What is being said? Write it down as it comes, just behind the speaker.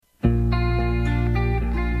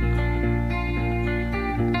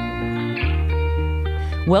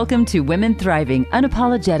Welcome to Women Thriving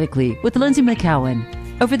Unapologetically with Lindsay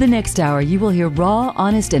McCowan. Over the next hour, you will hear raw,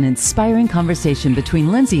 honest, and inspiring conversation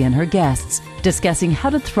between Lindsay and her guests, discussing how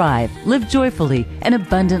to thrive, live joyfully, and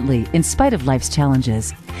abundantly in spite of life's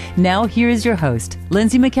challenges. Now, here is your host,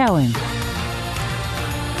 Lindsay McCowan.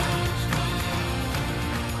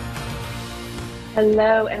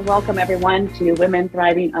 Hello and welcome everyone to Women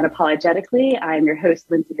Thriving Unapologetically. I'm your host,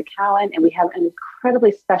 Lindsay McCowan, and we have an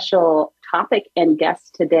incredibly special topic and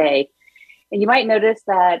guest today. And you might notice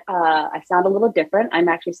that I sound a little different. I'm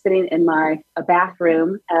actually sitting in a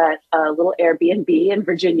bathroom at a little Airbnb in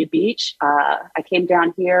Virginia Beach. I came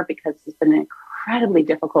down here because it's been an incredibly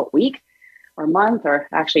difficult week or month, or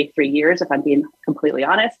actually 3 years, if I'm being completely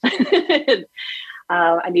honest.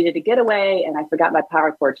 I needed to get away and I forgot my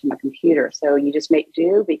power cord to my computer. So you just make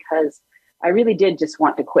do, because I really did just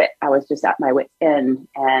want to quit. I was just at my wit's end.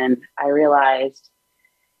 And I realized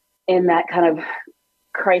in that kind of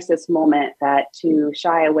crisis moment that to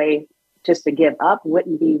shy away, just to give up,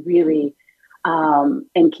 wouldn't be really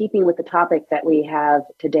in keeping with the topic that we have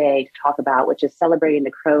today to talk about, which is celebrating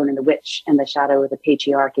the crone and the witch and the shadow of the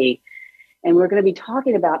patriarchy. And we're going to be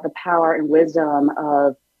talking about the power and wisdom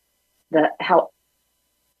of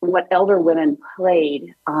what elder women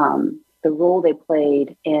played, the role they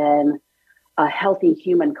played in a healthy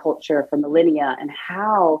human culture for millennia, and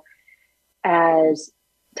how, as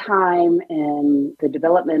time and the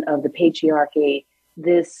development of the patriarchy,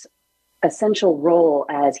 this essential role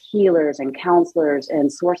as healers and counselors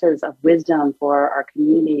and sources of wisdom for our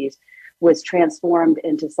communities was transformed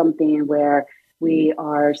into something where we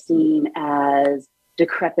are seen as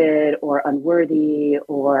decrepit or unworthy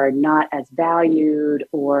or not as valued,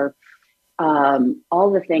 or all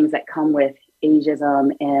the things that come with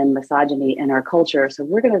ageism and misogyny in our culture. So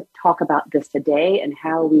we're going to talk about this today and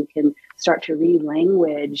how we can start to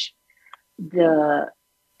re-language the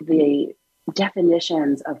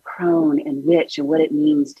definitions of crone and witch and what it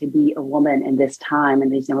means to be a woman in this time, in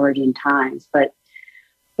these emerging times. But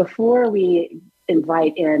before we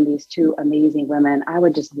invite in these two amazing women, I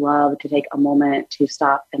would just love to take a moment to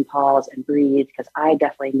stop and pause and breathe, because I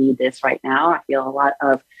definitely need this right now. I feel a lot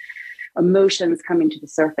of emotions coming to the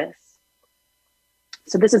surface.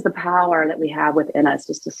 So this is the power that we have within us,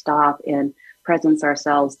 just to stop and presence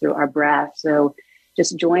ourselves through our breath. So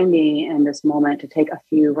just join me in this moment to take a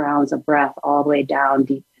few rounds of breath all the way down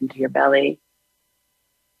deep into your belly.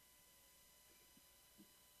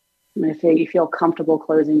 And if you feel comfortable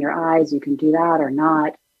closing your eyes, you can do that or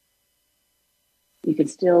not. You can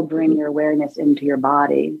still bring your awareness into your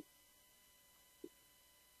body.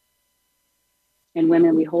 And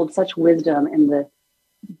women, we hold such wisdom in the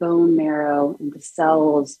bone marrow and the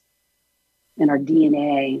cells in our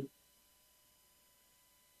DNA.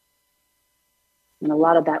 And a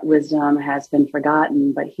lot of that wisdom has been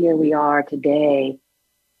forgotten, but here we are today,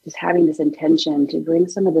 just having this intention to bring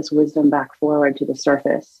some of this wisdom back forward to the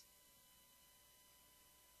surface,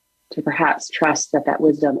 to perhaps trust that that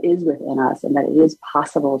wisdom is within us and that it is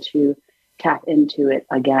possible to tap into it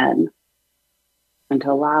again, and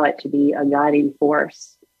to allow it to be a guiding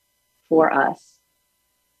force for us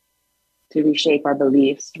to reshape our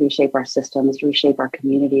beliefs, to reshape our systems, to reshape our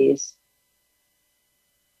communities,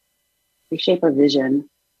 reshape our vision.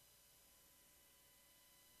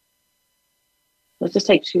 Let's just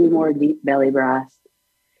take 2 more deep belly breaths,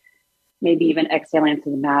 maybe even exhaling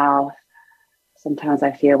through the mouth. Sometimes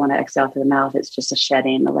I feel when I exhale through the mouth, it's just a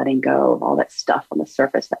shedding, a letting go of all that stuff on the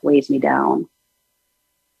surface that weighs me down.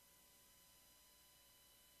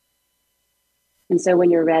 And so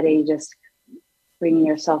when you're ready, just bringing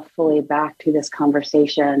yourself fully back to this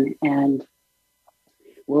conversation, and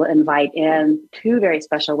we'll invite in 2 very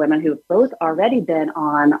special women who've both already been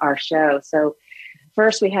on our show. So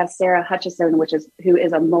first, we have Sarah Hutchison, who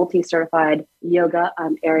is a multi-certified yoga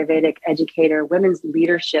Ayurvedic educator, women's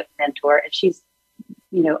leadership mentor. And she's,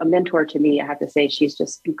 a mentor to me. I have to say, she's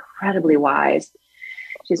just incredibly wise.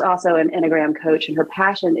 She's also an Enneagram coach, and her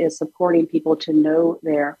passion is supporting people to know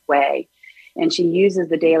their way. And she uses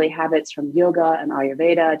the daily habits from yoga and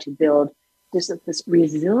Ayurveda to build this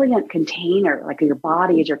resilient container, like your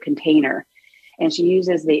body is your container. And she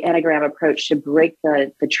uses the Enneagram approach to break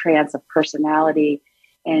the trance of personality.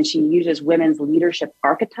 And she uses women's leadership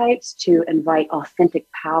archetypes to invite authentic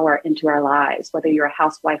power into our lives, whether you're a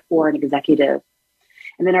housewife or an executive.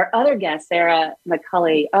 And then our other guest, Sarah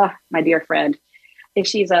McCulley, my dear friend,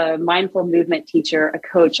 she's a mindful movement teacher, a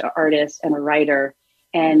coach, an artist, and a writer.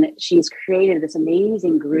 And she's created this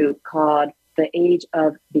amazing group called The Age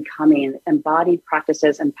of Becoming, Embodied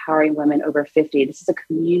Practices Empowering Women Over 50. This is a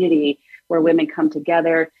community where women come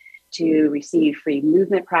together to receive free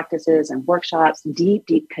movement practices and workshops, deep,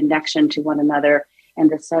 deep connection to one another, and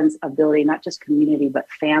the sense of building not just community, but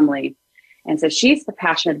family. And so she's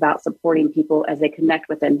passionate about supporting people as they connect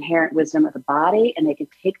with the inherent wisdom of the body, and they can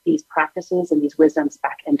take these practices and these wisdoms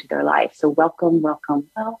back into their life. So welcome, welcome,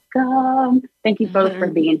 welcome. Thank you both for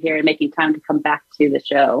being here and making time to come back to the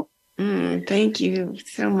show. Thank you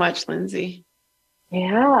so much, Lindsay.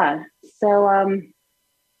 Yeah. So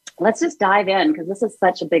let's just dive in, because this is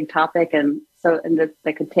such a big topic. And so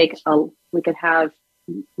that could take, we could have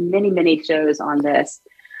many, many shows on this.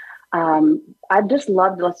 I'd just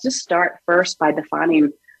love, let's just start first by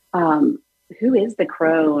defining who is the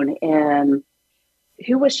crone, and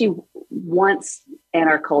who was she once in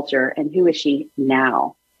our culture, and who is she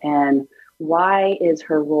now, and why is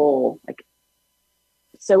her role like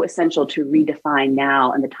so essential to redefine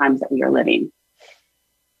now in the times that we are living?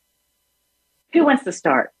 Who wants to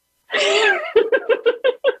start?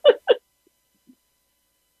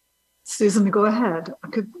 Susan, go ahead.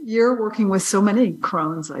 You're working with so many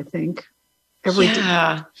crones, I think. Every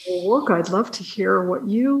day work, I'd love to hear what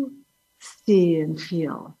you see and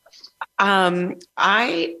feel.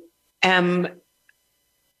 My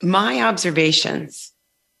observations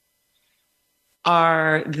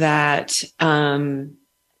are that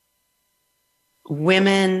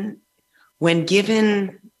women, when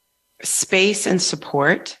given space and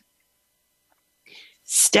support,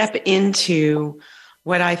 step into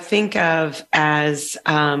what I think of as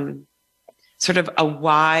sort of a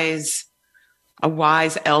wise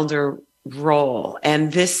elder role.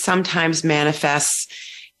 And this sometimes manifests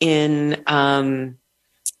in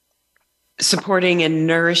supporting and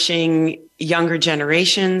nourishing younger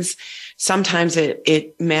generations. Sometimes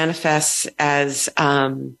it manifests as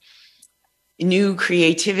new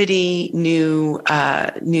creativity,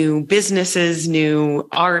 new businesses, new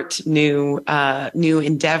art, new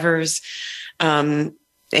endeavors.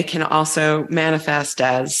 It can also manifest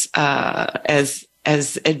as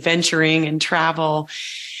adventuring and travel.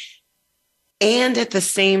 And at the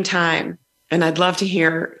same time, and I'd love to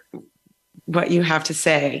hear what you have to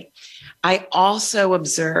say, I also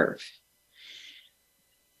observe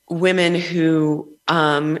women who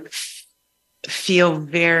feel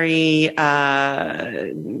very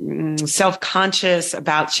self-conscious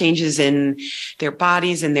about changes in their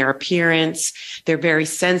bodies and their appearance. They're very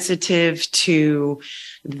sensitive to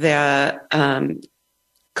the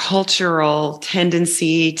cultural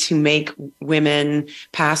tendency to make women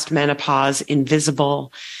past menopause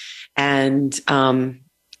invisible and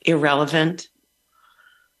irrelevant.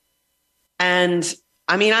 And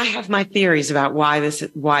I mean, I have my theories about why this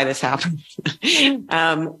happens.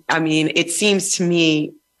 I mean, it seems to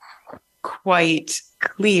me quite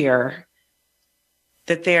clear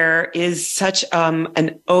that there is such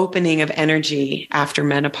an opening of energy after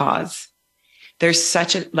menopause. There's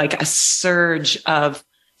such a surge of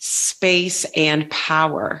space and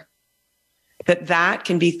power that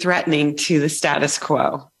can be threatening to the status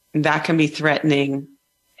quo. That can be threatening.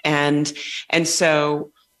 And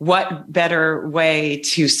so what better way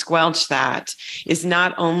to squelch that is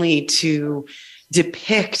not only to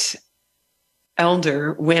depict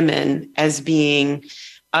elder women as being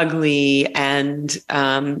ugly and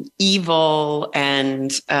evil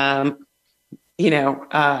and and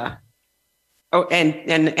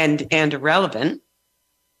irrelevant,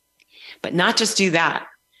 but not just do that,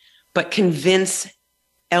 but convince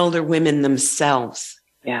elder women themselves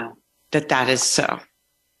that is so.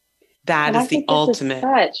 That is the ultimate.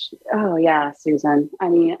 Oh yeah, Susan. I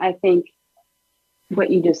mean, I think what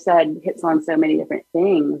you just said hits on so many different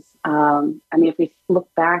things. I mean, if we look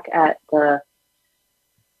back at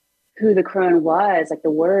who the crone was, like the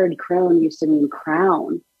word crone used to mean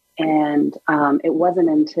crown. And it wasn't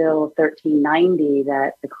until 1390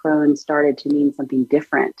 that the crone started to mean something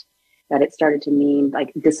different, that it started to mean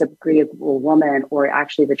like disagreeable woman, or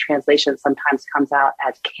actually the translation sometimes comes out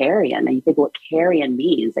as carrion. And you think what carrion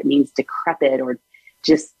means, it means decrepit or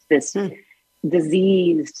just this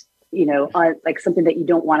diseased, like something that you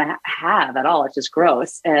don't want to have at all. It's just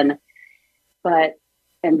gross. And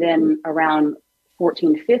then around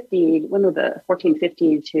 1450, when were the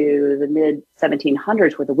 1450 to the mid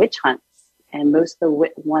 1700s were the witch hunts. And most of the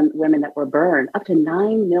women that were burned, up to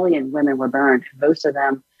 9 million women were burned. Most of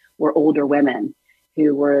them were older women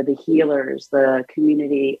who were the healers, the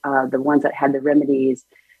community, the ones that had the remedies,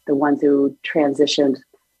 the ones who transitioned,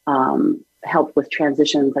 helped with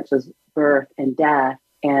transitions such as birth and death,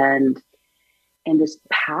 and this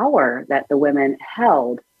power that the women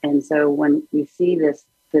held. And so when we see this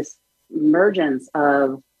emergence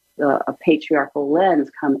of a patriarchal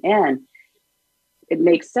lens come in, it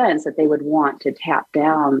makes sense that they would want to tap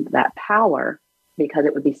down that power because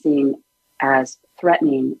it would be seen as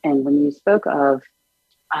threatening. And when you spoke of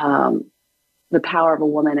the power of a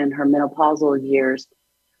woman in her menopausal years,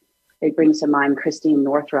 it brings to mind Christine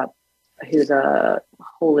Northrup, who's a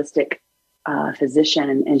holistic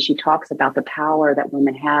physician, and she talks about the power that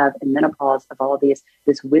women have in menopause of all this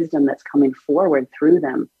wisdom that's coming forward through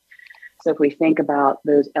them. So if we think about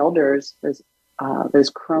those elders, those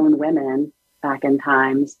crone women back in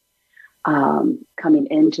times, coming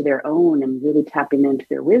into their own and really tapping into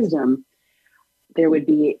their wisdom, there would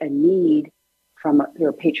be a need from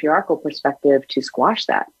a patriarchal perspective to squash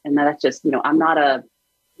that. And that's just, I'm not a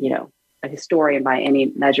historian by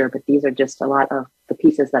any measure, but these are just a lot of the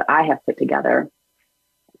pieces that I have put together.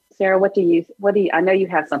 Sarah, what do you, I know you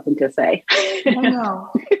have something to say. I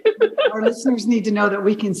know. Our listeners need to know that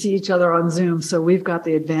we can see each other on Zoom, so we've got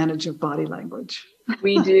the advantage of body language.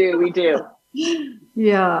 We do.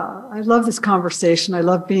 Yeah, I love this conversation. I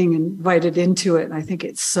love being invited into it. And I think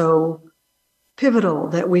it's so pivotal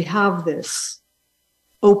that we have this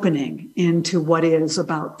opening into what is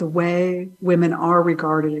about the way women are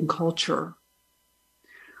regarded in culture.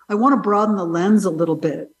 I want to broaden the lens a little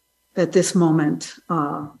bit at this moment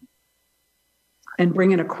and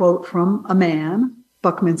bring in a quote from a man,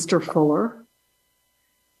 Buckminster Fuller.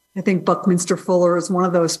 I think Buckminster Fuller is one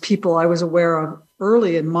of those people I was aware of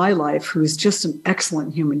early in my life who's just an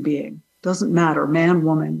excellent human being. Doesn't matter, man,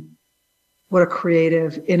 woman. What a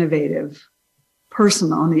creative, innovative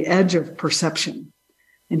person on the edge of perception.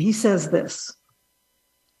 And he says this: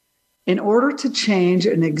 in order to change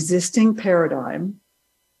an existing paradigm,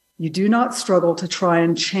 you do not struggle to try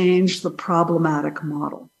and change the problematic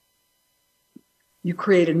model. You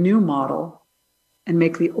create a new model and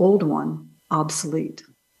make the old one obsolete.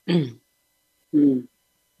 It's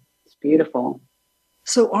beautiful.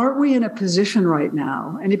 So aren't we in a position right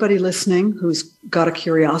now, anybody listening who's got a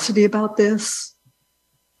curiosity about this,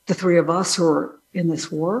 the three of us who are in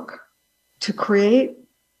this work, to create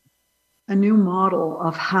a new model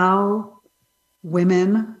of how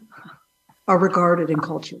women are regarded in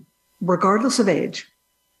culture, regardless of age?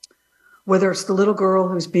 Whether it's the little girl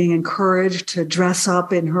who's being encouraged to dress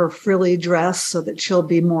up in her frilly dress so that she'll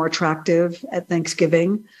be more attractive at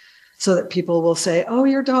Thanksgiving, so that people will say, oh,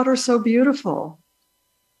 your daughter's so beautiful.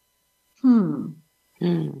 Or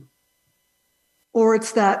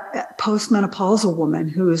it's that postmenopausal woman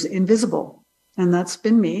who's invisible. And that's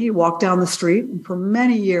been me. You walk down the street, and for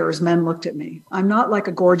many years, men looked at me. I'm not like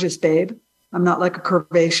a gorgeous babe. I'm not like a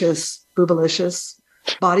curvaceous, boobalicious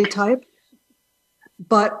body type,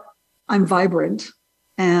 but I'm vibrant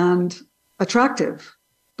and attractive.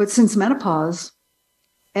 But since menopause,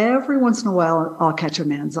 every once in a while, I'll catch a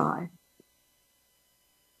man's eye.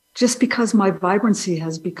 Just because my vibrancy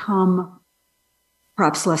has become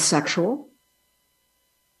perhaps less sexual.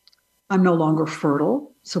 I'm no longer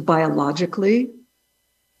fertile. So biologically,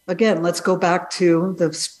 again, let's go back to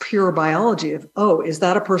the pure biology of, is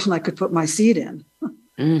that a person I could put my seed in?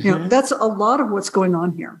 That's a lot of what's going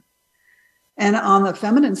on here. And on the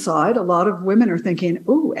feminine side, a lot of women are thinking,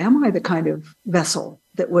 am I the kind of vessel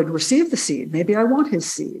that would receive the seed? Maybe I want his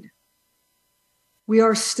seed. We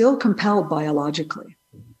are still compelled biologically,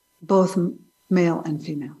 both male and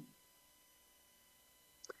female.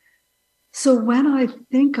 So when I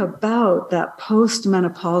think about that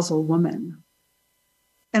postmenopausal woman,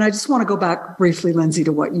 and I just want to go back briefly, Lindsay,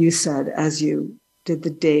 to what you said as you did the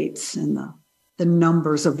dates and the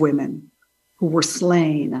numbers of women who were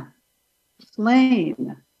slain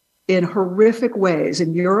in horrific ways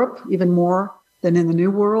in Europe, even more than in the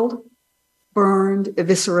New World, burned,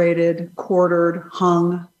 eviscerated, quartered,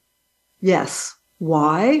 hung. Yes.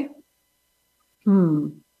 Why?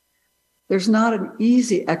 There's not an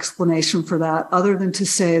easy explanation for that other than to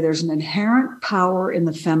say there's an inherent power in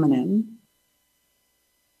the feminine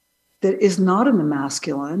that is not in the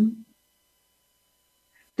masculine,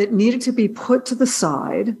 that needed to be put to the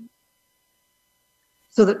side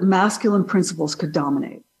so that masculine principles could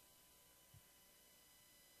dominate.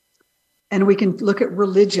 And we can look at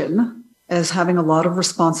religion as having a lot of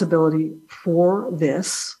responsibility for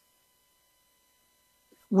this.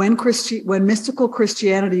 When mystical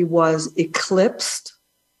Christianity was eclipsed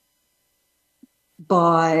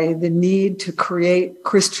by the need to create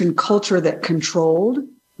Christian culture that controlled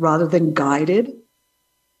rather than guided,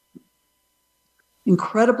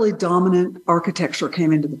 incredibly dominant architecture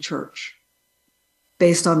came into the church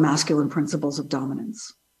based on masculine principles of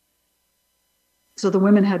dominance. So the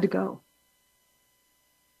women had to go.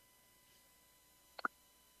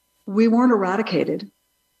 We weren't eradicated.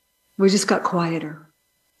 We just got quieter.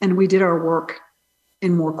 And we did our work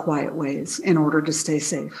in more quiet ways in order to stay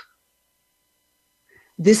safe.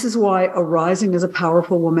 This is why arising as a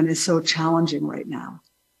powerful woman is so challenging right now,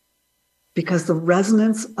 because the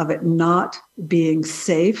resonance of it not being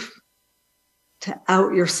safe to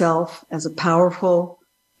out yourself as a powerful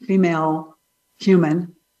female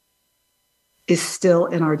human is still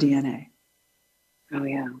in our DNA. Oh,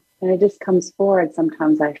 yeah. And it just comes forward.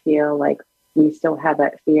 Sometimes I feel like we still have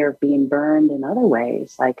that fear of being burned in other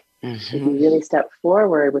ways. Like if you really step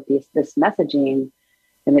forward with this messaging,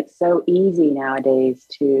 and it's so easy nowadays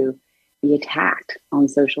to be attacked on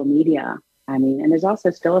social media. I mean, and there's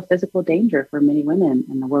also still a physical danger for many women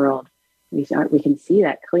in the world. We can see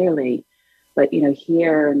that clearly. But,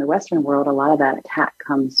 here in the Western world, a lot of that attack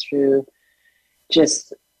comes through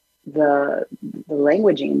just the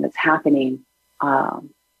languaging that's happening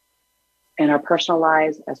in our personal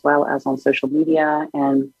lives as well as on social media.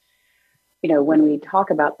 And, when we talk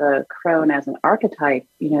about the crone as an archetype,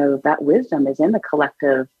 that wisdom is in the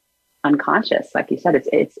collective unconscious. Like you said,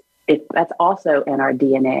 that's also in our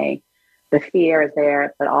DNA. The fear is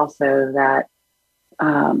there, but also that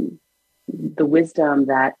the wisdom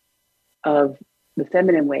that of the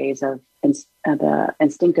feminine ways of the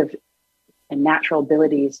instinctive and natural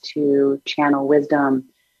abilities to channel wisdom,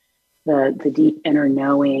 the deep inner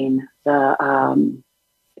knowing, the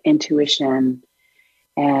intuition,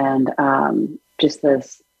 and just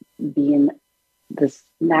this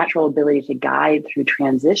natural ability to guide through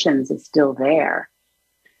transitions is still there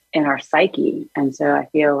in our psyche. And so I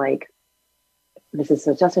feel like this is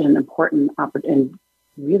just an important and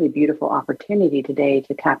really beautiful opportunity today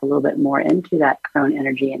to tap a little bit more into that crone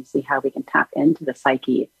energy and see how we can tap into the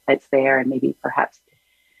psyche that's there, and maybe perhaps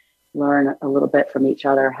learn a little bit from each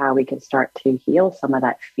other how we can start to heal some of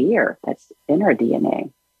that fear that's in our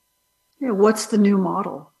DNA. Yeah, what's the new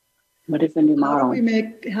model? What is the new model?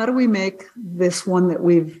 How do we make this one that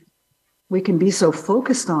we can be so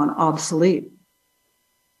focused on obsolete,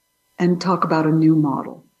 and talk about a new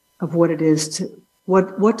model of what it is to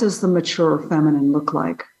what does the mature feminine look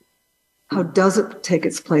like? How does it take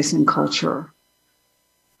its place in culture?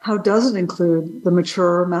 How does it include the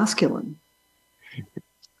mature masculine?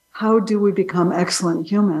 How do we become excellent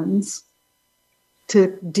humans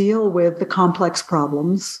to deal with the complex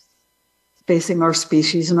problems facing our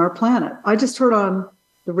species and our planet? I just heard on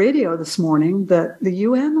the radio this morning that the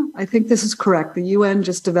UN, I think this is correct, the UN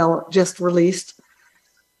just released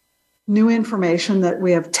new information that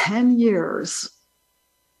we have 10 years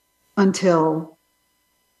until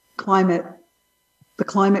the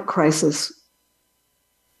climate crisis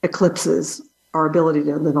eclipses our ability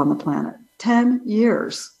to live on the planet. 10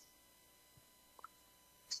 years.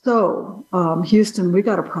 So, Houston, we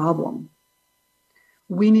got a problem.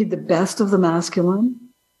 We need the best of the masculine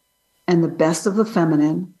and the best of the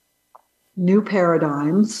feminine, new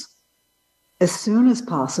paradigms as soon as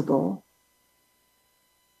possible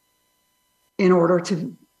in order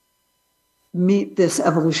to meet this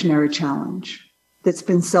evolutionary challenge that's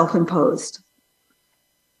been self-imposed.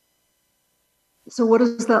 So what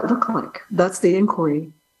does that look like? That's the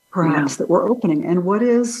inquiry, perhaps, that we're opening. And what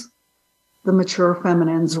is the mature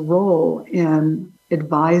feminine's role in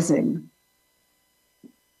advising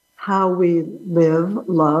how we live,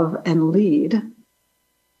 love, and lead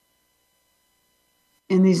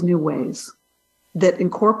in these new ways that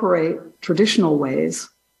incorporate traditional ways,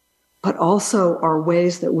 but also are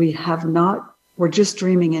ways that we're just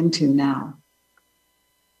dreaming into now?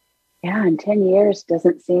 Yeah, and 10 years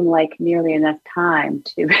doesn't seem like nearly enough time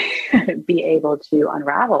to be able to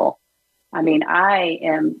unravel. I mean, I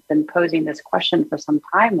am been posing this question for some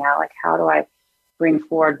time now, like how do I bring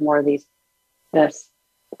forward more of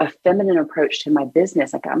a feminine approach to my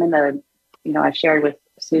business? Like I'm in I shared with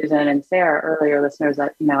Susan and Sarah earlier, listeners,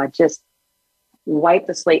 that, I just wiped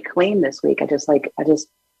the slate clean this week. I just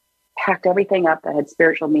packed everything up that had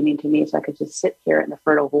spiritual meaning to me so I could just sit here in the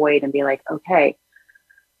fertile void and be like, okay,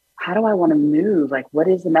 how do I want to move? Like, what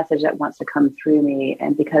is the message that wants to come through me?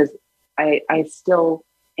 And because I still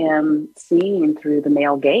am seeing through the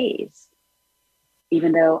male gaze,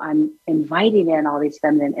 even though I'm inviting in all these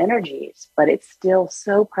feminine energies, but it's still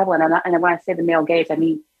so prevalent. And when I say the male gaze, I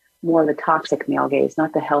mean more the toxic male gaze,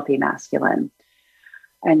 not the healthy masculine.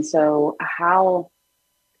 And so how,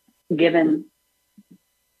 given,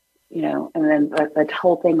 and then the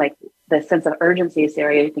whole thing, like the sense of urgency,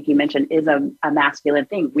 Sarah, I think you mentioned, is a masculine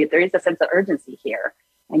thing. There is a sense of urgency here.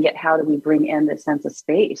 And yet how do we bring in this sense of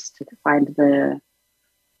space to find the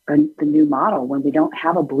new model when we don't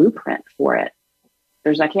have a blueprint for it?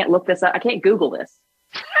 I can't look this up. I can't Google this.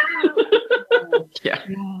 Yeah.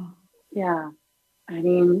 Yeah. I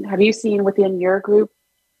mean, have you seen within your group,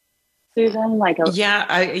 Susan? I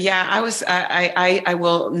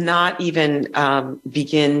will not even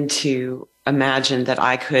begin to imagine that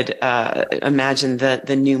I could imagine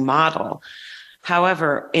the new model.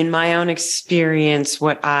 However, in my own experience,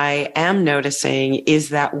 what I am noticing is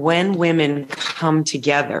that when women come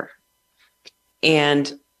together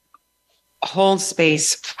and hold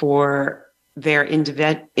space for their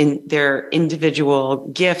individual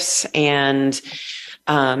gifts and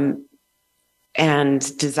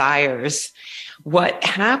desires, what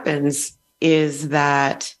happens is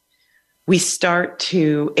that we start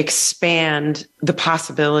to expand the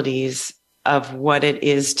possibilities of what it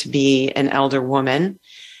is to be an elder woman.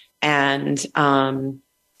 And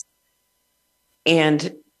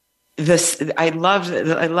this, I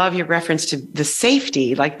love your reference to the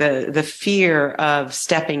safety, like the fear of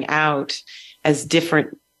stepping out as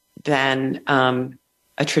different than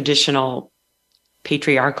a traditional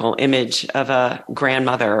patriarchal image of a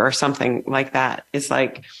grandmother or something like that. Is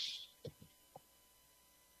like,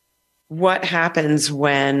 what happens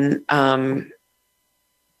when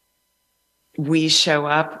we show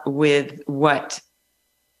up with what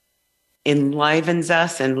enlivens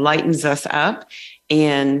us and lightens us up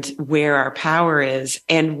and where our power is,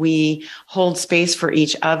 and we hold space for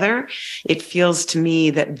each other. It feels to me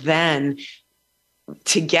that then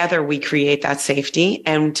together we create that safety,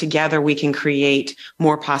 and together we can create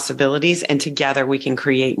more possibilities, and together we can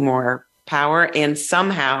create more power. And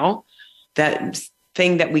somehow that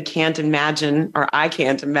thing that we can't imagine, or I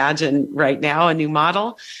can't imagine right now, a new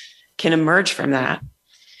model, can emerge from that.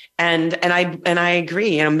 And I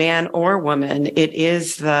agree, man or woman, it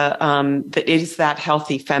is that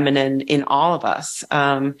healthy feminine in all of us.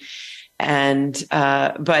 But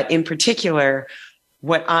in particular,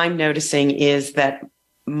 what I'm noticing is that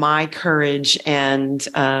my courage and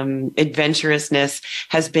adventurousness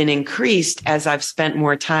has been increased as I've spent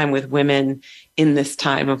more time with women in this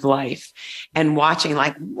time of life, and watching,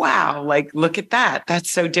 like, wow, like, look at that. That's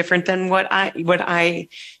so different than what I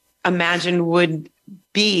imagine would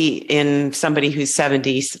be in somebody who's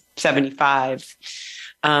 70, 75,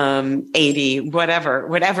 80,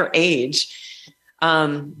 whatever age.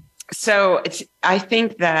 So I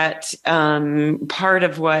think that part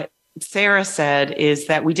of what Sarah said is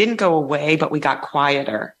that we didn't go away, but we got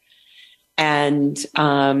quieter, and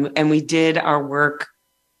we did our work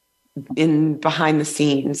in behind the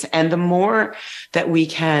scenes. And the more that we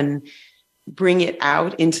can bring it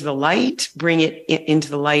out into the light, bring it into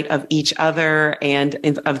the light of each other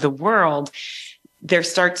and of the world, there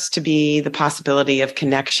starts to be the possibility of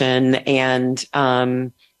connection and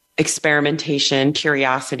experimentation,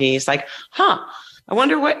 curiosities, like, I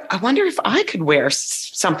wonder if I could wear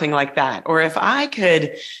something like that, or if I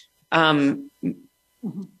could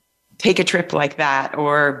take a trip like that,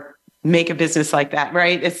 or make a business like that,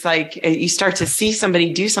 right? It's like you start to see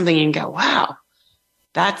somebody do something and go, wow,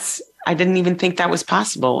 I didn't even think that was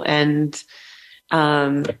possible. And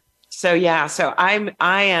so I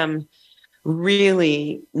am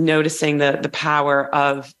really noticing the power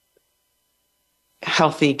of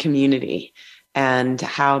healthy community and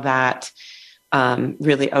how that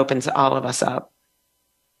really opens all of us up.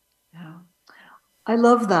 Yeah, I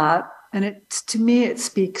love that. And to me, it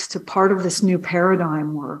speaks to part of this new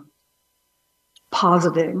paradigm we're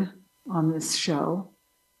positing on this show.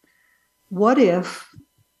 What if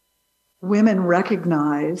women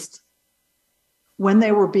recognized when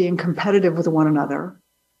they were being competitive with one another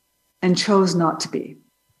and chose not to be?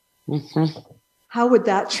 Mm-hmm. How would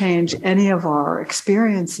that change any of our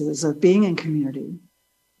experiences of being in community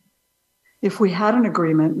if we had an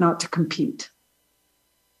agreement not to compete?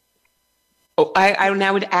 Oh, I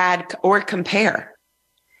now would add, or compare.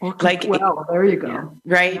 Well, there you go. Yeah,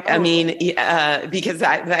 right. I mean, because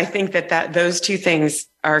I think that those two things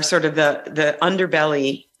are sort of the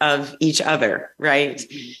underbelly of each other, right?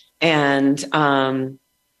 And the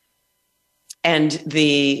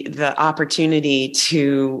opportunity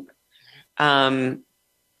to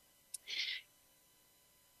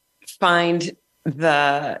find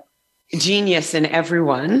the genius in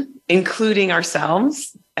everyone, including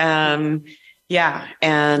ourselves. I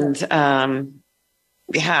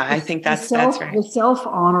think that's right. The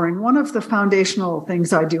self-honoring. One of the foundational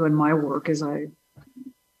things I do in my work is I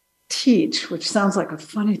teach, which sounds like a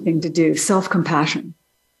funny thing to do, self-compassion.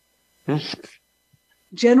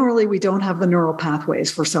 Generally, we don't have the neural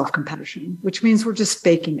pathways for self-compassion, which means we're just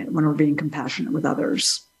faking it when we're being compassionate with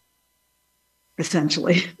others,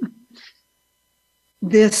 essentially.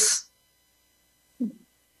 This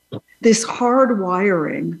hard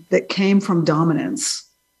wiring that came from dominance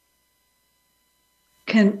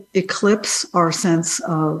can eclipse our sense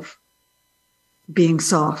of being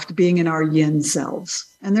soft, being in our yin selves.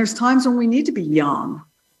 And there's times when we need to be yang.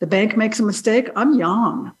 The bank makes a mistake, I'm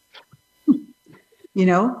yang. You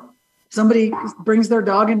know, somebody brings their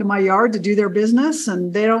dog into my yard to do their business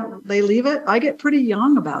and they leave it. I get pretty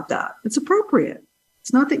yang about that. It's appropriate.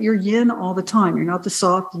 It's not that you're yin all the time. You're not the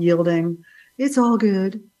soft yielding. It's all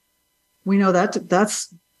good. We know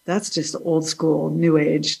that's just old school, new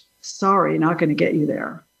age. Sorry, not going to get you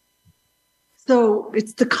there. So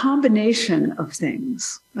it's the combination of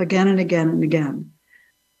things again and again and again.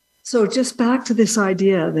 So just back to this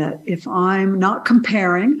idea that if I'm not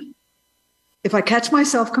comparing, if I catch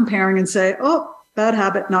myself comparing and say, oh, bad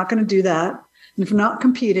habit, not going to do that. And if I'm not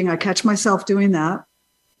competing, I catch myself doing that,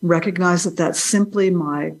 recognize that that's simply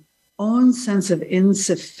my own sense of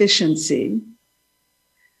insufficiency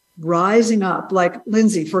rising up. Like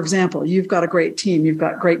Lindsay, for example, you've got a great team. You've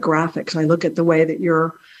got great graphics. I look at the way that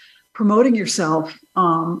you're promoting yourself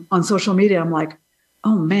on social media. I'm like,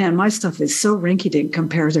 oh man, my stuff is so rinky-dink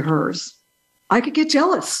compared to hers. I could get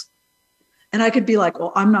jealous. And I could be like,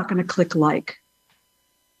 well, I'm not going to click like.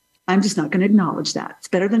 I'm just not going to acknowledge that. It's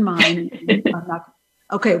better than mine. And I'm not.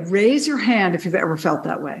 Okay, raise your hand if you've ever felt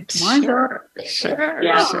that way. Sure. It's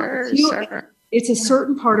a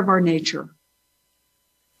certain part of our nature.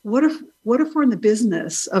 What if we're in the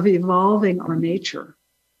business of evolving our nature?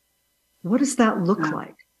 What does that look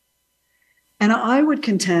like? And I would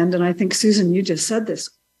contend, and I think, Susan, you just said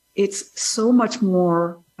this, it's so much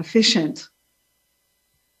more efficient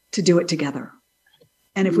to do it together.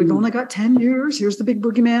 And if we've only got 10 years, here's the big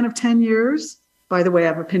boogeyman of 10 years. By the way, I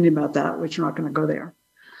have an opinion about that, which you're not going to go there.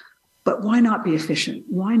 But why not be efficient?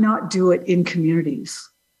 Why not do it in communities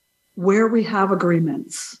where we have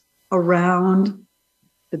agreements around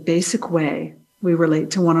the basic way we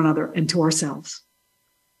relate to one another and to ourselves?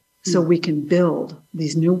 So we can build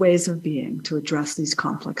these new ways of being to address these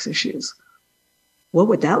complex issues. What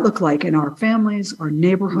would that look like in our families, our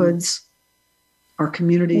neighborhoods, our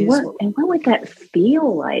communities? And what would that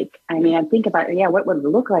feel like? I mean, I think about, what would it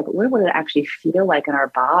look like? What would it actually feel like in our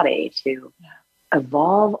body to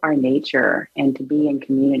evolve our nature and to be in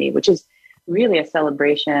community, which is really a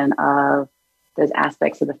celebration of those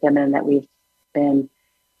aspects of the feminine that we've been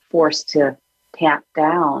forced to tap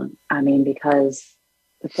down. I mean, because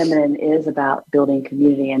the feminine is about building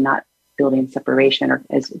community and not building separation, or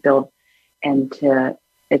is build,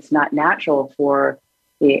 it's not natural for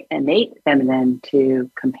the innate feminine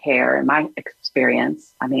to compare, in my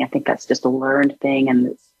experience. I mean, I think that's just a learned thing, and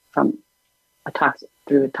it's from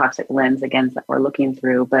through a toxic lens again that we're looking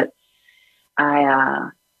through. But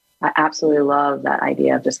I absolutely love that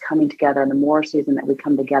idea of just coming together. And the more, Susan, that we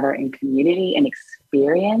come together in community and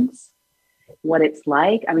experience what it's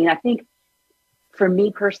like. I mean, I think for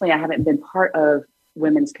me personally, I haven't been part of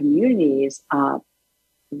women's communities up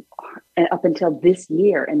until this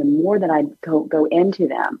year. And the more that I go into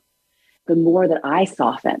them, the more that I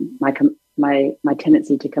soften my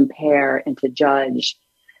tendency to compare and to judge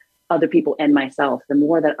other people and myself, the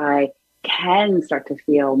more that I can start to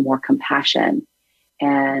feel more compassion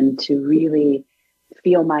and to really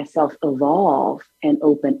feel myself evolve and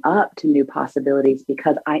open up to new possibilities,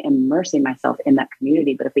 because I am immersing myself in that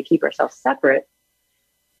community. But if we keep ourselves separate,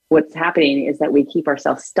 what's happening is that we keep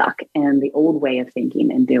ourselves stuck in the old way of thinking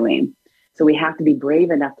and doing. So we have to be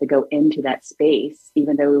brave enough to go into that space,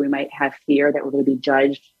 even though we might have fear that we're going to be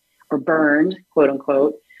judged or burned, quote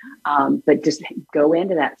unquote. But just go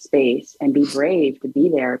into that space and be brave to be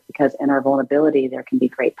there, because in our vulnerability, there can be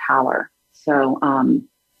great power. So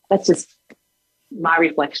that's just my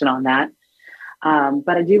reflection on that.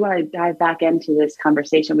 But I do want to dive back into this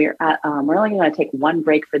conversation. We're only going to take one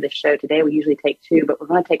break for this show today. We usually take two, but we're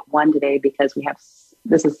going to take one today because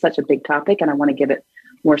this is such a big topic, and I want to give it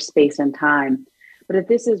more space and time. But if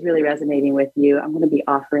this is really resonating with you, I'm going to be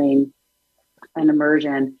offering an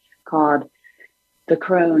immersion called The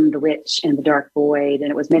Crone, the Witch, and the Dark Void.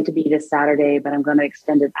 And it was meant to be this Saturday, but I'm going to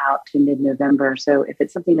extend it out to mid-November. So if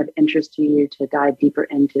it's something of interest to you to dive deeper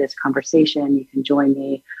into this conversation, you can join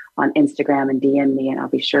me on Instagram and DM me, and I'll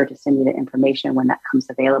be sure to send you the information when that comes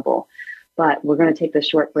available. But we're going to take this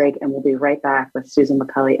short break, and we'll be right back with Susan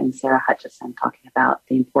McCulley and Sarah Hutchison talking about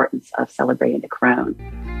the importance of celebrating the crone.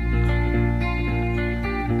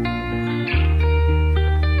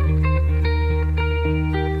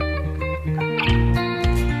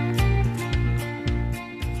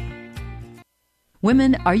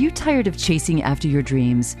 Women, are you tired of chasing after your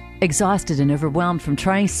dreams? Exhausted and overwhelmed from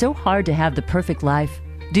trying so hard to have the perfect life?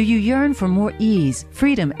 Do you yearn for more ease,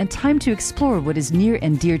 freedom, and time to explore what is near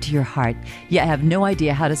and dear to your heart, yet have no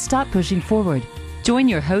idea how to stop pushing forward? Join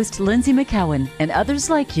your host, Lindsay McCowan, and others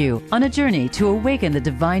like you on a journey to awaken the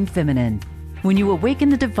divine feminine. When you awaken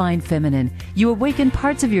the divine feminine, you awaken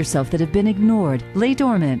parts of yourself that have been ignored, lay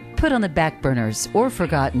dormant, put on the back burners, or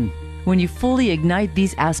forgotten. When you fully ignite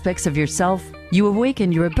these aspects of yourself, you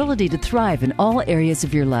awaken your ability to thrive in all areas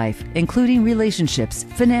of your life, including relationships,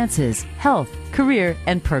 finances, health, career,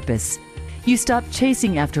 and purpose. You stop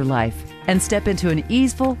chasing after life and step into an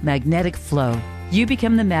easeful, magnetic flow. You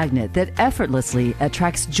become the magnet that effortlessly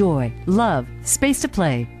attracts joy, love, space to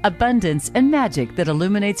play, abundance, and magic that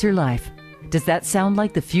illuminates your life. Does that sound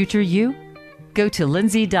like the future you? Go to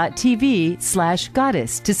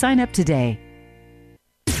lindsay.tv/goddess to sign up today.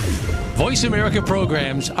 Voice America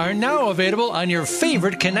programs are now available on your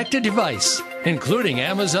favorite connected device, including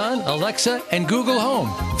Amazon, Alexa, and Google Home.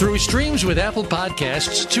 Through streams with Apple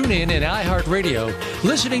Podcasts, TuneIn, and iHeartRadio,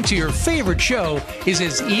 listening to your favorite show is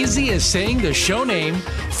as easy as saying the show name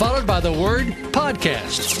followed by the word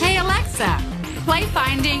podcast. Hey, Alexa, play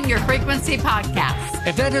Finding Your Frequency podcast.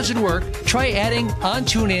 If that doesn't work, try adding on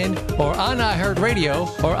TuneIn or on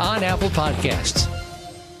iHeartRadio or on Apple Podcasts.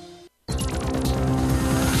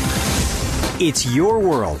 It's your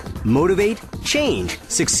world. Motivate, change,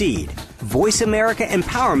 succeed.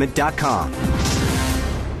 VoiceAmericaEmpowerment.com.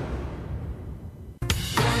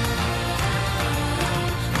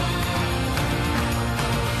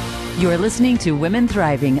 You are listening to Women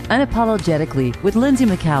Thriving Unapologetically with Lindsay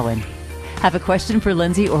McCowan. Have a question for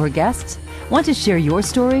Lindsay or her guests? Want to share your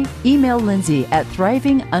story? Email Lindsay at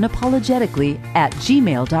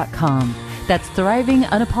thrivingunapologetically@gmail.com. That's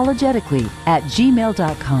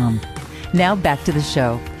thrivingunapologetically@gmail.com. Now back to the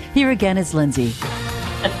show. Here again is Lindsay.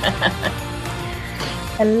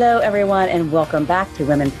 Hello, everyone, and welcome back to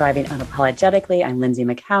Women Thriving Unapologetically. I'm Lindsay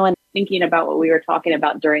McCowan. Thinking about what we were talking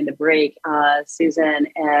about during the break, Susan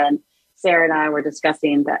and Sarah and I were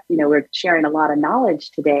discussing that, we're sharing a lot of knowledge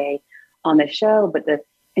today on the show, but the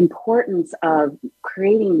importance of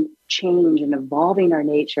creating change and evolving our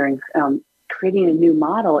nature and creating a new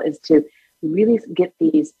model is to really get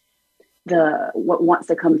what wants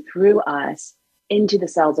to come through us into the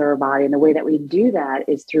cells of our body. And the way that we do that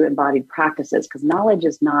is through embodied practices, because knowledge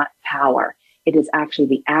is not power. It is actually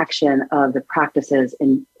the action of the practices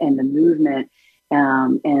and the movement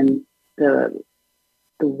and the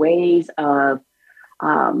ways of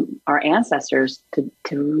our ancestors to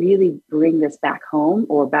really bring this back home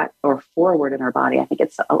or forward in our body. I think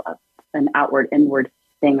it's an outward inward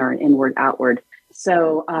thing or an inward outward.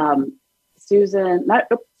 So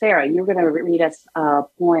Sarah, you're going to read us a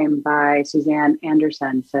poem by Suzanne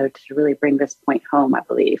Anderson. So to really bring this point home, I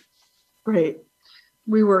believe. Great.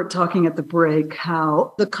 We were talking at the break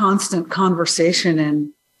how the constant conversation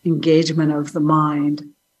and engagement of the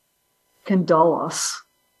mind can dull us.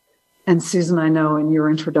 And Susan, I know in your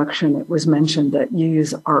introduction, it was mentioned that you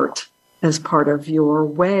use art as part of your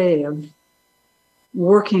way of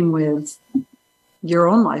working with your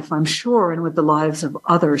own life, I'm sure, and with the lives of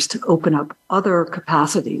others to open up other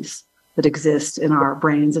capacities that exist in our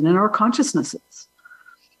brains and in our consciousnesses.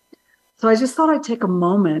 So I just thought I'd take a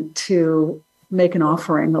moment to make an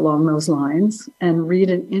offering along those lines and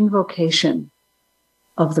read an invocation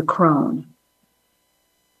of the Crone.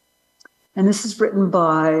 And this is written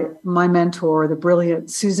by my mentor, the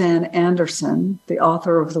brilliant Suzanne Anderson, the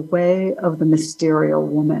author of The Way of the Mysterial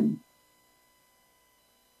Woman.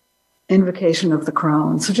 Invocation of the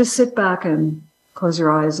Crone. So just sit back and close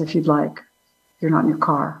your eyes if you'd like. If you're not in your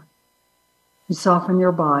car. You soften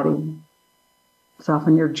your body,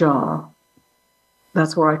 soften your jaw.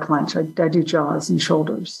 That's where I clench. I do jaws and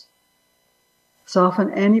shoulders.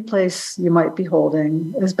 Soften any place you might be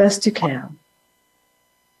holding as best you can.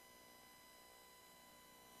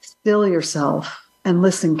 Still yourself and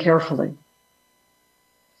listen carefully.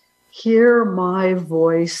 Hear my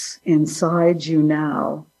voice inside you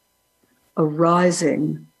now,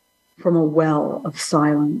 arising from a well of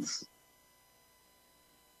silence.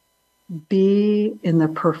 Be in the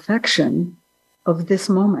perfection of this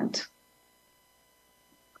moment.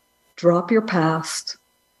 Drop your past.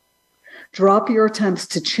 Drop your attempts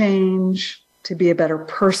to change, to be a better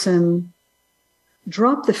person.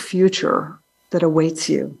 Drop the future that awaits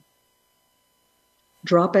you.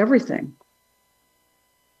 Drop everything.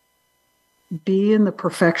 Be in the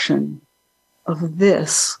perfection of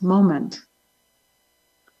this moment.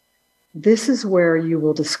 This is where you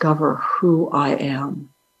will discover who I am.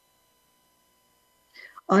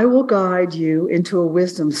 I will guide you into a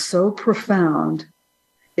wisdom so profound,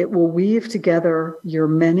 it will weave together your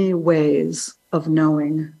many ways of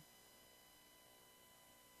knowing.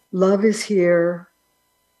 Love is here,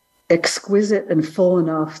 exquisite and full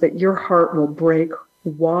enough that your heart will break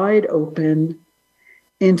wide open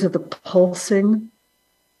into the pulsing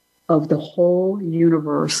of the whole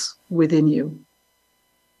universe within you.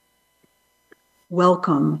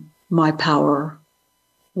 Welcome, my power.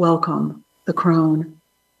 Welcome, the crone.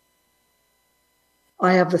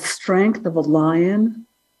 I have the strength of a lion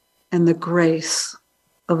and the grace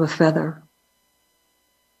of a feather.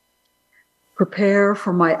 Prepare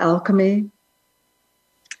for my alchemy.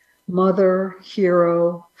 Mother,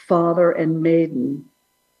 hero, father, and maiden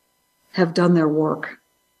have done their work.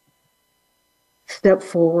 Step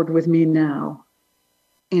forward with me now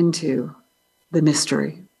into the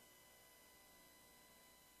mystery.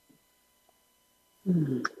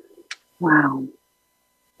 Wow.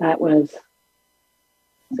 That was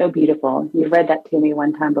so beautiful. You read that to me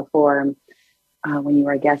one time before when you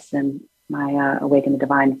were a guest in my Awaken the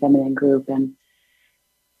Divine Feminine group. And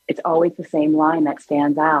it's always the same line that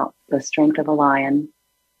stands out: the strength of a lion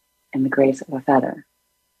and the grace of a feather.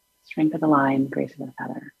 Strength of a lion, grace of a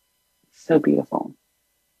feather. So beautiful.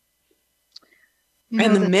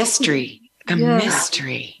 And the mystery.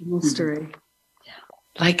 Mystery.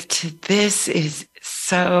 Like, this is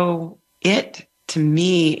so it to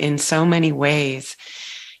me in so many ways,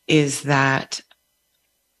 is that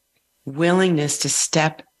willingness to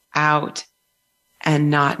step out and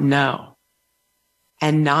not know,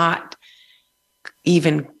 and not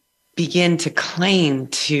even begin to claim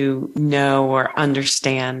to know or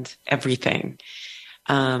understand everything,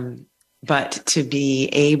 but to be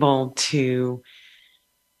able to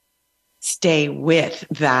stay with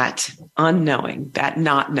that unknowing, that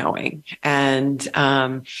not knowing. And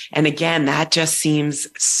again, that just seems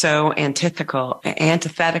so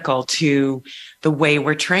antithetical to the way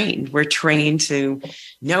we're trained. We're trained to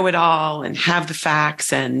know it all and have the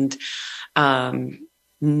facts and,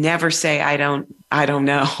 never say, I don't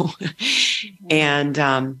know. And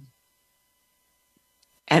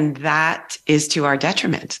that is to our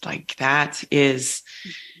detriment. Like, that is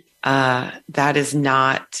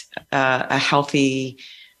not a healthy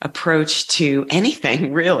approach to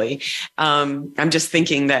anything, really. I'm just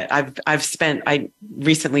thinking that I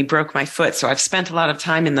recently broke my foot, so I've spent a lot of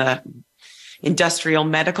time in the industrial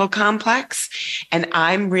medical complex, and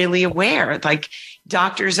I'm really aware, like,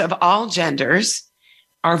 doctors of all genders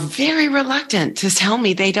are very reluctant to tell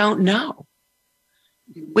me they don't know,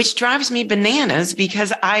 which drives me bananas,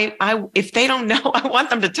 because if they don't know, I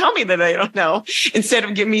want them to tell me that they don't know, instead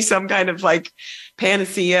of giving me some kind of like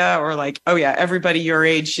panacea or like, oh yeah, everybody your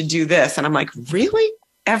age should do this. And I'm like, really?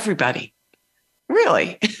 Everybody?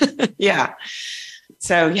 Really? Yeah.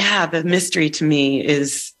 So yeah, the mystery to me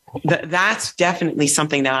is that's definitely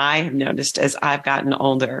something that I have noticed as I've gotten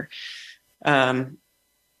older.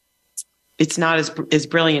 It's not as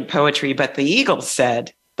brilliant poetry, but the Eagles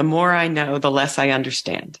said, the more I know, the less I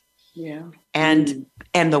understand. Yeah. And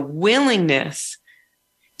the willingness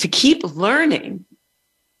to keep learning,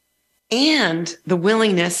 and the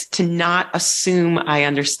willingness to not assume I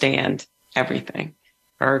understand everything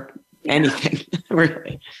or anything,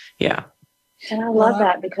 really. Yeah. And I love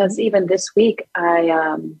that, because even this week,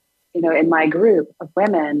 I, in my group of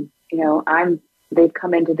women, they've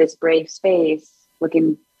come into this brave space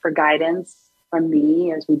looking for guidance from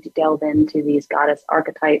me as we delve into these goddess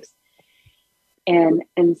archetypes. And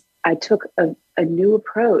I took a new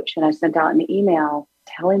approach, and I sent out an email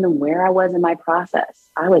telling them where I was in my process.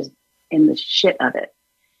 I was in the shit of it.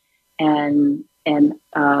 And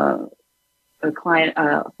a client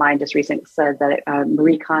of mine just recently said that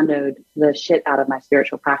Marie Kondo'd the shit out of my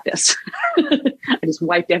spiritual practice. I just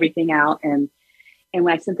wiped everything out. And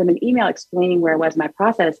when I sent them an email explaining where I was in my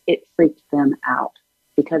process, it freaked them out,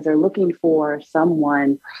 because they're looking for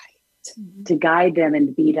someone to guide them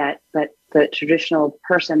and be the traditional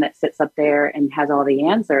person that sits up there and has all the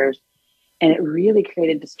answers. And it really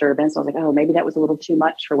created disturbance. I was like, oh, maybe that was a little too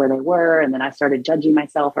much for where they were. And then I started judging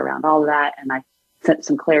myself around all of that. And I sent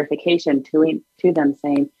some clarification to them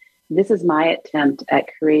saying, this is my attempt at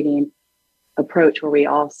creating an approach where we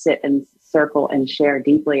all sit and circle and share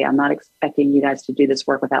deeply. I'm not expecting you guys to do this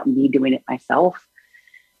work without me doing it myself.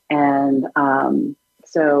 And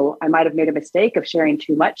so I might have made a mistake of sharing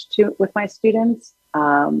too much with my students.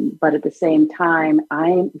 But at the same time,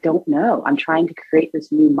 I don't know. I'm trying to create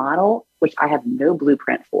this new model, which I have no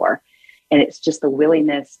blueprint for. And it's just the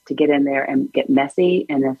willingness to get in there and get messy.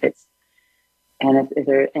 And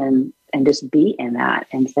and just be in that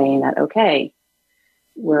and saying that, okay,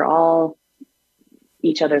 we're all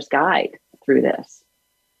each other's guide through this.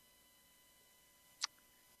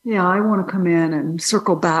 Yeah, I want to come in and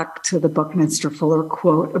circle back to the Buckminster Fuller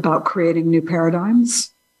quote about creating new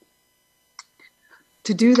paradigms.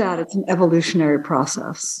 To do that, it's an evolutionary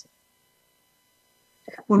process.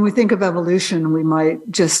 When we think of evolution, we might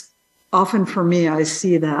just often for me, I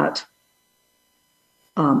see that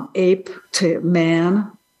ape to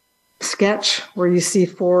man sketch where you see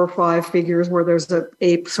 4 or 5 figures where there's an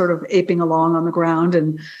ape sort of aping along on the ground,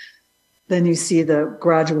 and then you see the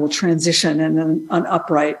gradual transition and then an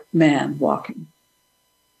upright man walking.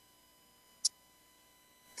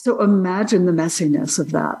 So imagine the messiness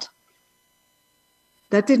of that.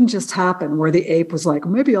 That didn't just happen where the ape was like,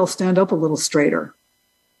 maybe I'll stand up a little straighter.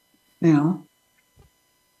 You know,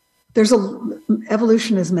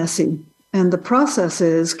 evolution is messy, and the process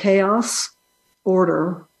is chaos,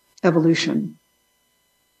 order, evolution.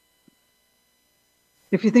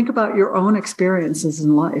 If you think about your own experiences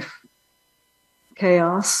in life,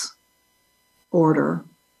 chaos, order,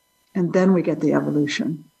 and then we get the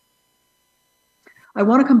evolution. I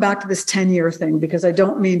want to come back to this 10-year thing because I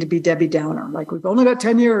don't mean to be Debbie Downer. Like, we've only got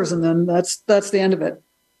 10 years and then that's the end of it.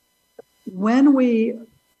 When we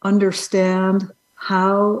understand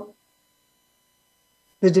how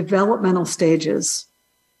the developmental stages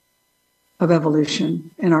of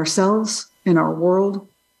evolution in ourselves, in our world,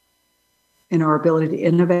 in our ability to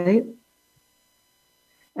innovate,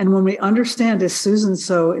 and when we understand, as Susan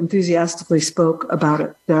so enthusiastically spoke about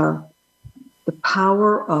it, the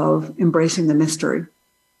power of embracing the mystery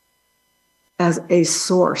as a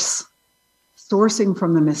source, sourcing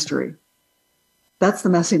from the mystery. That's the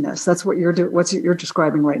messiness. That's what you're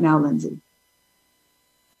describing right now, Lindsay.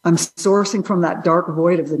 I'm sourcing from that dark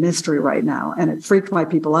void of the mystery right now. And it freaked my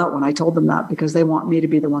people out when I told them that because they want me to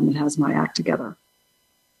be the one that has my act together.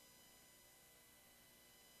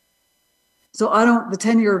 So the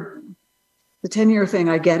 10-year thing,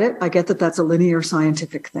 I get it. I get that that's a linear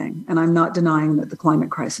scientific thing. And I'm not denying that the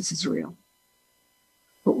climate crisis is real.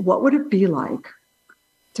 But what would it be like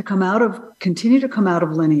to continue to come out of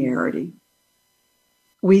linearity?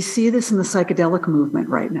 We see this in the psychedelic movement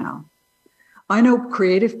right now. I know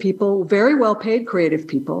creative people, very well-paid creative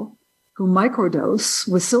people, who microdose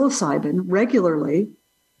with psilocybin regularly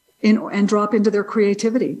and drop into their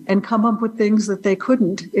creativity and come up with things that they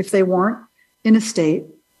couldn't if they weren't in a state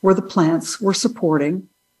where the plants were supporting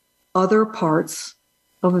other parts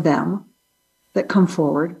of them that come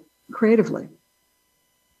forward creatively.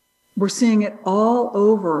 We're seeing it all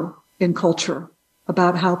over in culture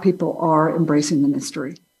about how people are embracing the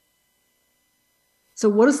mystery. So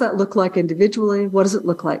what does that look like individually? What does it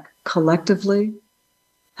look like collectively?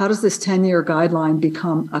 How does this 10-year guideline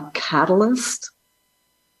become a catalyst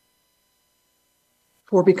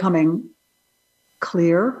for becoming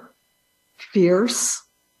clear, fierce,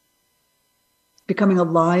 becoming a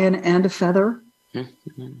lion and a feather?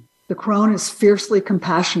 Mm-hmm. The crone is fiercely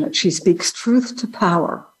compassionate. She speaks truth to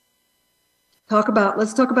power.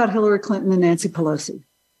 Let's talk about Hillary Clinton and Nancy Pelosi.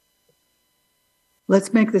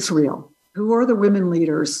 Let's make this real. Who are the women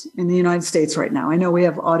leaders in the United States right now? I know we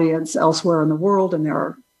have audience elsewhere in the world, and there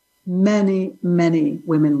are many, many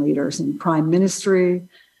women leaders in prime ministry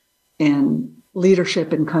and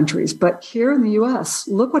leadership in countries. But here in the U.S.,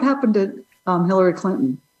 look what happened to Hillary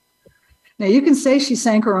Clinton. Now, you can say she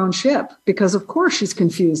sank her own ship because, of course, she's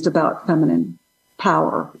confused about feminine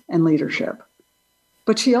power and leadership.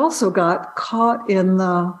 But she also got caught in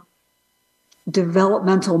the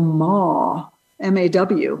developmental maw,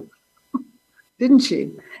 M-A-W, didn't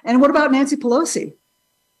she? And what about Nancy Pelosi?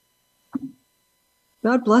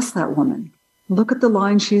 God bless that woman. Look at the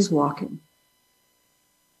line she's walking.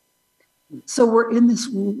 So we're in this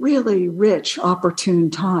really rich, opportune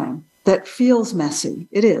time that feels messy.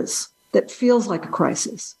 It is. That feels like a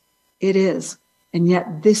crisis. It is. And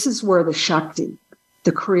yet this is where the Shakti,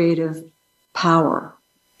 the creative power,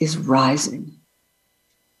 is rising.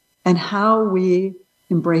 And how we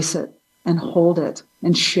embrace it and hold it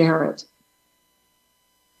and share it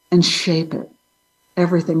and shape it.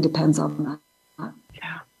 Everything depends on that.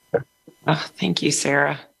 Yeah. Oh, thank you,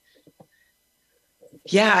 Sarah.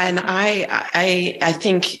 Yeah, and I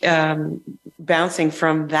think bouncing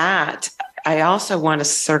from that, I also want to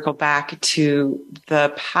circle back to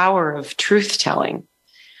the power of truth telling,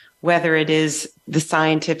 whether it is the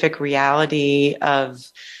scientific reality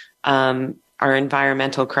of our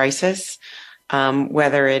environmental crisis,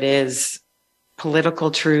 whether it is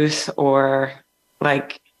political truth or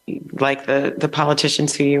like the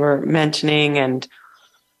politicians who you were mentioning,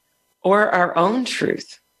 or our own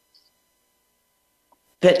truth.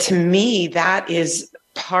 That to me, that is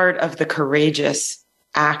part of the courageous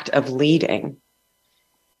act of leading,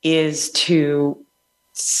 is to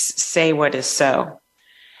say what is so.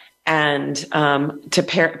 And to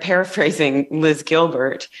paraphrasing Liz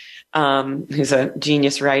Gilbert, who's a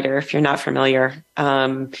genius writer, if you're not familiar,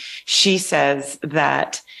 she says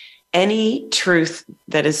that any truth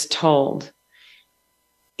that is told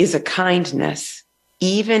is a kindness,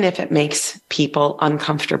 even if it makes people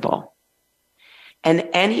uncomfortable. And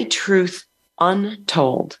any truth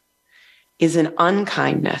untold is an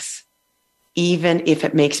unkindness, even if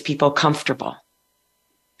it makes people comfortable.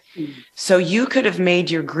 So you could have made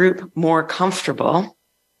your group more comfortable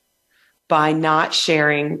by not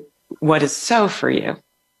sharing what is so for you.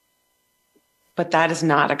 But that is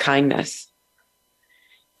not a kindness.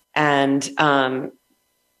 And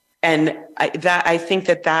I think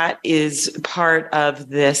that is part of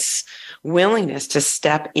this willingness to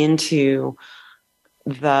step into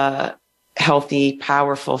the healthy,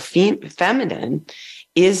 powerful feminine,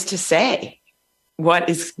 is to say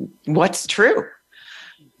what's true,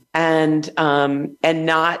 and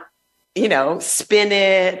not, spin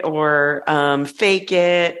it or fake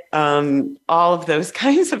it, all of those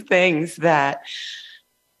kinds of things that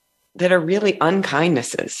are really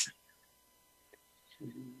unkindnesses.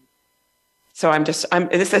 So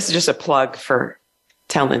this is just a plug for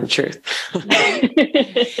telling the truth,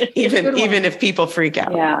 even if people freak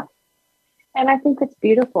out. Yeah. And I think it's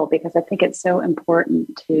beautiful, because I think it's so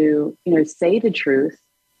important to, say the truth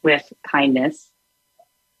with kindness,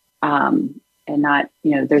 and not,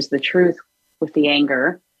 there's the truth with the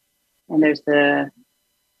anger, and there's the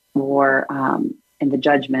war and the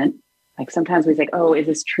judgment. Like sometimes we say, oh, is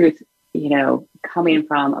this truth, coming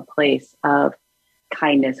from a place of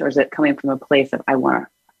kindness, or is it coming from a place of I want to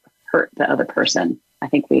hurt the other person? I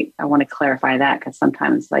want to clarify that, because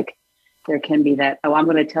sometimes like there can be that, oh, I'm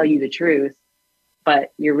going to tell you the truth,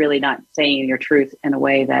 but you're really not saying your truth in a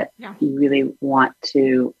way that you really want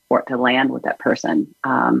to land with that person.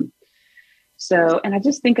 And I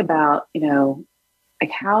just think about,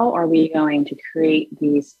 like, how are we going to create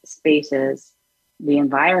these spaces, the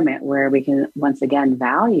environment where we can once again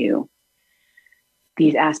value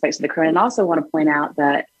these aspects of the crone. And also want to point out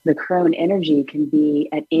that the crone energy can be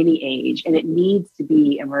at any age, and it needs to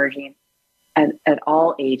be emerging at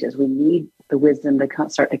all ages. We need the wisdom to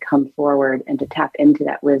start to come forward and to tap into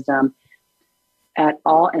that wisdom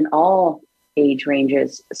in all age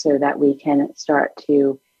ranges, so that we can start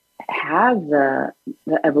to have the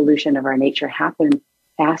evolution of our nature happen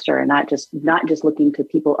faster, and not just looking to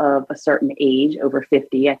people of a certain age over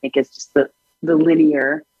 50. I think it's just the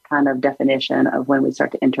linear kind of definition of when we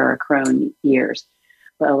start to enter our crone years,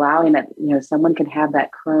 but allowing that, someone can have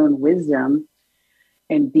that crone wisdom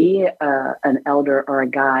and be an elder or a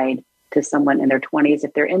guide to someone in their 20s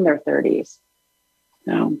if they're in their 30s.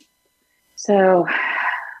 So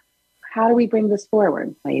how do we bring this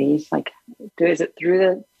forward, ladies? Like, is it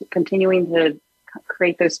through continuing to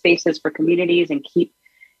create those spaces for communities and keep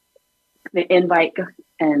the invite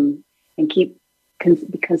and keep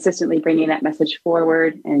consistently bringing that message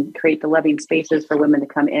forward and create the loving spaces for women to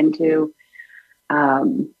come into?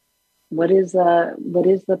 What is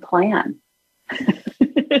the plan?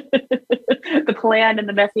 The plan and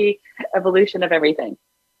the messy evolution of everything.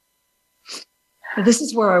 This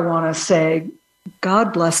is where I want to say,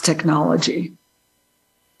 God bless technology.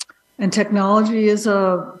 And technology is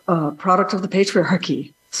a product of the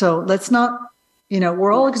patriarchy. So let's not,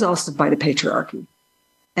 we're all exhausted by the patriarchy.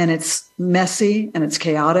 And it's messy, and it's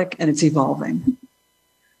chaotic, and it's evolving.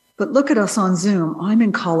 But look at us on Zoom. I'm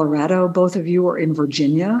in Colorado. Both of you are in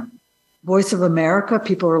Virginia. Voice of America,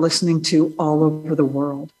 people are listening to all over the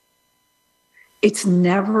world. It's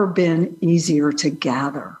never been easier to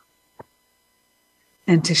gather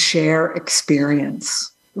and to share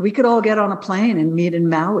experience. We could all get on a plane and meet in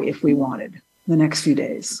Maui if we wanted the next few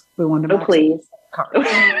days. We wanted to. Oh, please.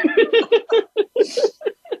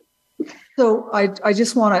 So I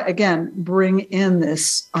just want to, again, bring in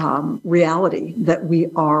this reality that we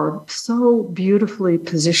are so beautifully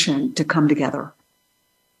positioned to come together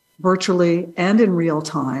virtually and in real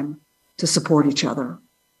time to support each other.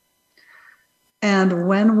 And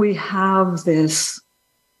when we have this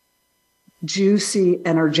juicy,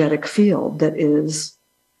 energetic field that is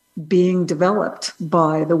being developed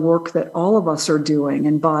by the work that all of us are doing,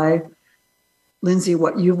 and by, Lindsay,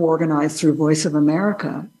 what you've organized through Voice of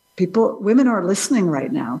America, women are listening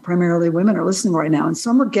right now. Primarily women are listening right now, and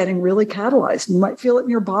some are getting really catalyzed. You might feel it in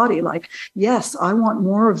your body, like, yes, I want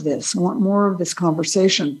more of this. I want more of this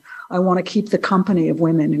conversation. I want to keep the company of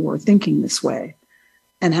women who are thinking this way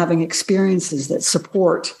and having experiences that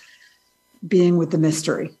support being with the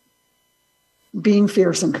mystery, being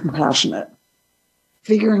fierce and compassionate,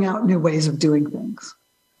 figuring out new ways of doing things.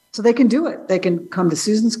 So they can do it. They can come to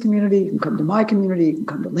Susan's community, you can come to my community, you can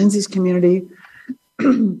come to Lindsay's community.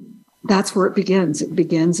 That's where it begins. It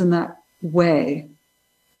begins in that way,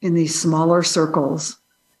 in these smaller circles.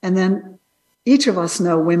 And then each of us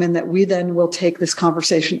know women that we then will take this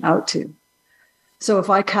conversation out to. So if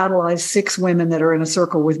I catalyze 6 women that are in a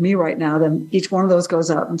circle with me right now, then each one of those goes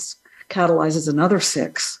out and catalyzes another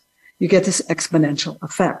 6. You get this exponential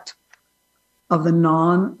effect of the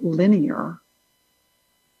non-linear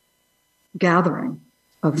gathering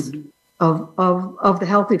of the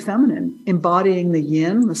healthy feminine, embodying the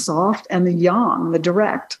yin, the soft, and the yang, the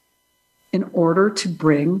direct, in order to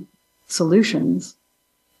bring solutions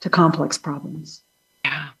to complex problems.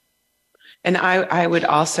 Yeah. And I would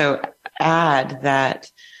also add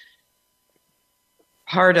that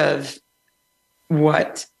part of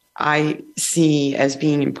what I see as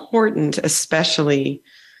being important, especially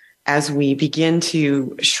as we begin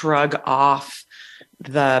to shrug off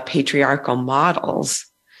the patriarchal models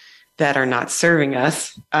that are not serving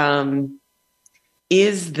us,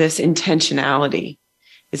 is this intentionality.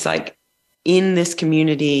 It's like, in this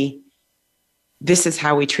community, this is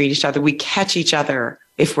how we treat each other. We catch each other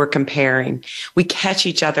if we're comparing. We catch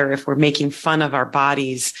each other if we're making fun of our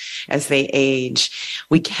bodies as they age.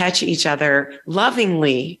 We catch each other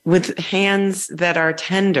lovingly with hands that are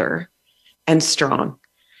tender and strong,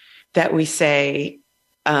 that we say,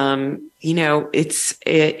 it's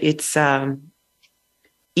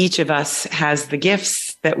each of us has the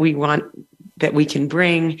gifts that we want, that we can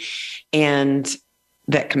bring, and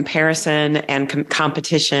that comparison and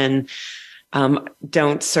competition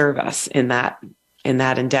don't serve us in that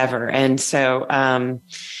endeavor. And so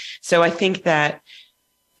I think that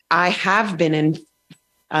I have been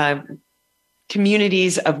in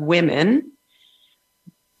communities of women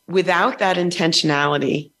without that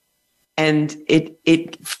intentionality, and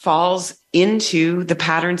it falls into the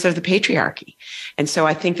patterns of the patriarchy. And so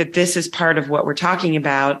I think that this is part of what we're talking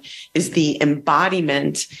about, is the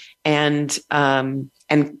embodiment and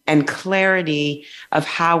clarity of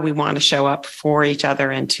how we want to show up for each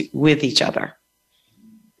other and with each other.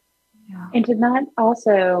 Yeah. And to not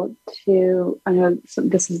also I know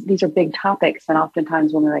these are big topics, and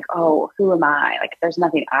oftentimes when we're like, oh, who am I? Like, there's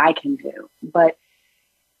nothing I can do. But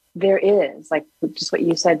there is, like just what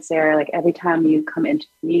you said, Sarah, like every time you come into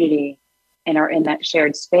community and are in that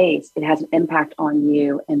shared space, it has an impact on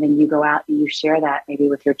you. And then you go out and you share that maybe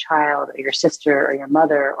with your child or your sister or your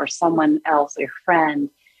mother or someone else or your friend.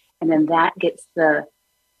 And then that gets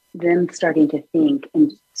them starting to think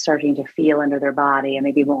and starting to feel under their body, and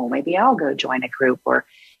maybe, well, maybe I'll go join a group,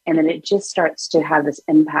 and then it just starts to have this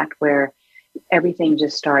impact where everything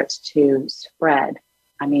just starts to spread.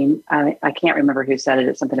 I mean, I can't remember who said it.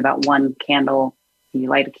 It's something about one candle. You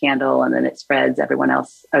light a candle and then it spreads everyone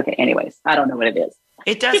else. Okay. Anyways, I don't know what it is.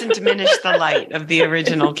 It doesn't diminish the light of the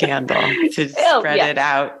original candle to spread it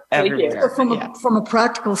out everywhere. From a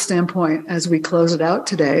practical standpoint, as we close it out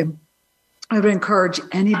today, I would encourage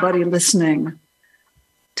anybody listening,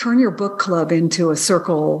 turn your book club into a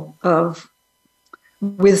circle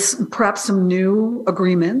with perhaps some new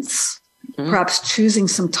agreements, perhaps choosing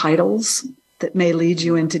some titles that may lead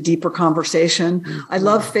you into deeper conversation. I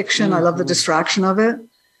love fiction. I love the distraction of it.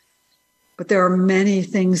 But there are many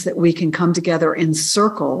things that we can come together in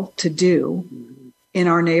circle to do in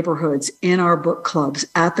our neighborhoods, in our book clubs,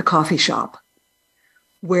 at the coffee shop,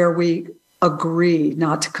 where we agree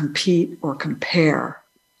not to compete or compare,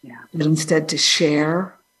 but instead to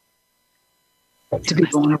share, to be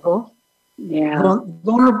vulnerable. Yeah.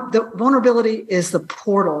 The vulnerability is the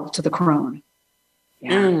portal to the Crone.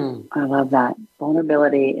 Yeah, I love that.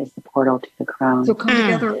 Vulnerability is the portal to the Crone. So come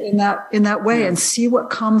together in that way and see what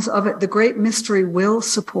comes of it. The great mystery will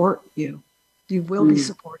support you. You will be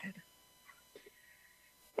supported.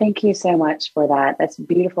 Thank you so much for that. That's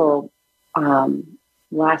beautiful.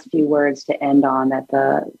 Last few words to end on, that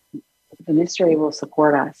the mystery will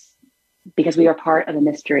support us because we are part of the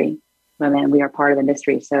mystery. Women, we are part of the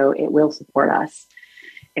mystery. So it will support us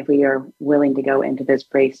if we are willing to go into those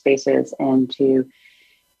brave spaces and to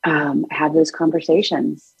have those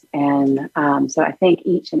conversations. And so I thank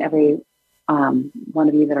each and every one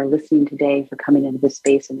of you that are listening today for coming into this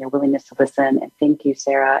space and your willingness to listen. And thank you,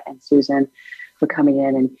 Sarah and Susan, for coming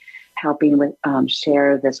in and helping with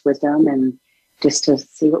share this wisdom and just to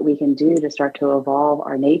see what we can do to start to evolve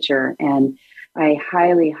our nature. And I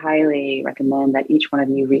highly, highly recommend that each one of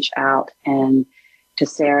you reach out and to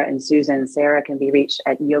Sarah and Susan. Sarah can be reached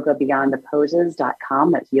at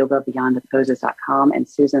yogabeyondtheposes.com. That's yogabeyondtheposes.com. And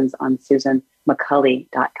Susan's on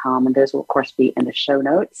susanmccully.com. And those will, of course, be in the show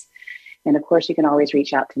notes. And of course, you can always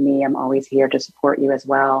reach out to me. I'm always here to support you as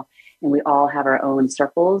well. And we all have our own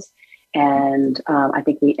circles. And I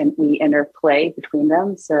think we interplay between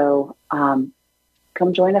them. So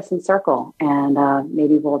come join us in Circle. And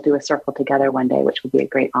maybe we'll do a circle together one day, which would be a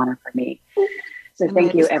great honor for me. So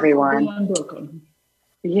thank you, everyone.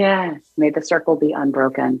 Yes, may the circle be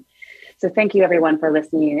unbroken. So thank you everyone for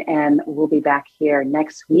listening, and we'll be back here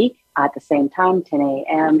next week at the same time, 10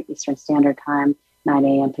 a.m. Eastern Standard Time, 9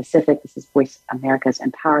 a.m. Pacific. This is Voice America's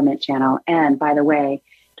Empowerment Channel. And by the way,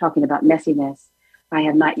 talking about messiness, I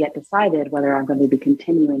have not yet decided whether I'm going to be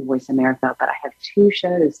continuing Voice America, but I have 2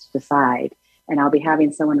 shows to decide. And I'll be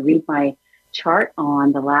having someone read my chart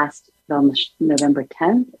on November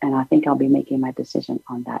 10th, and I think I'll be making my decision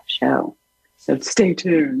on that show. So stay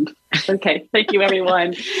tuned. Okay. Thank you,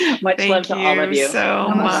 everyone. Much love to all of you. So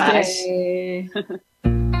much.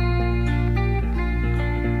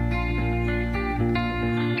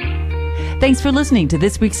 Thanks for listening to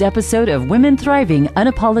this week's episode of Women Thriving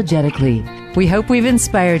Unapologetically. We hope we've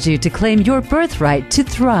inspired you to claim your birthright to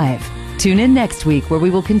thrive. Tune in next week where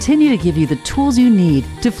we will continue to give you the tools you need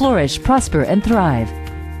to flourish, prosper, and thrive.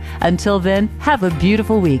 Until then, have a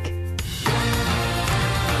beautiful week.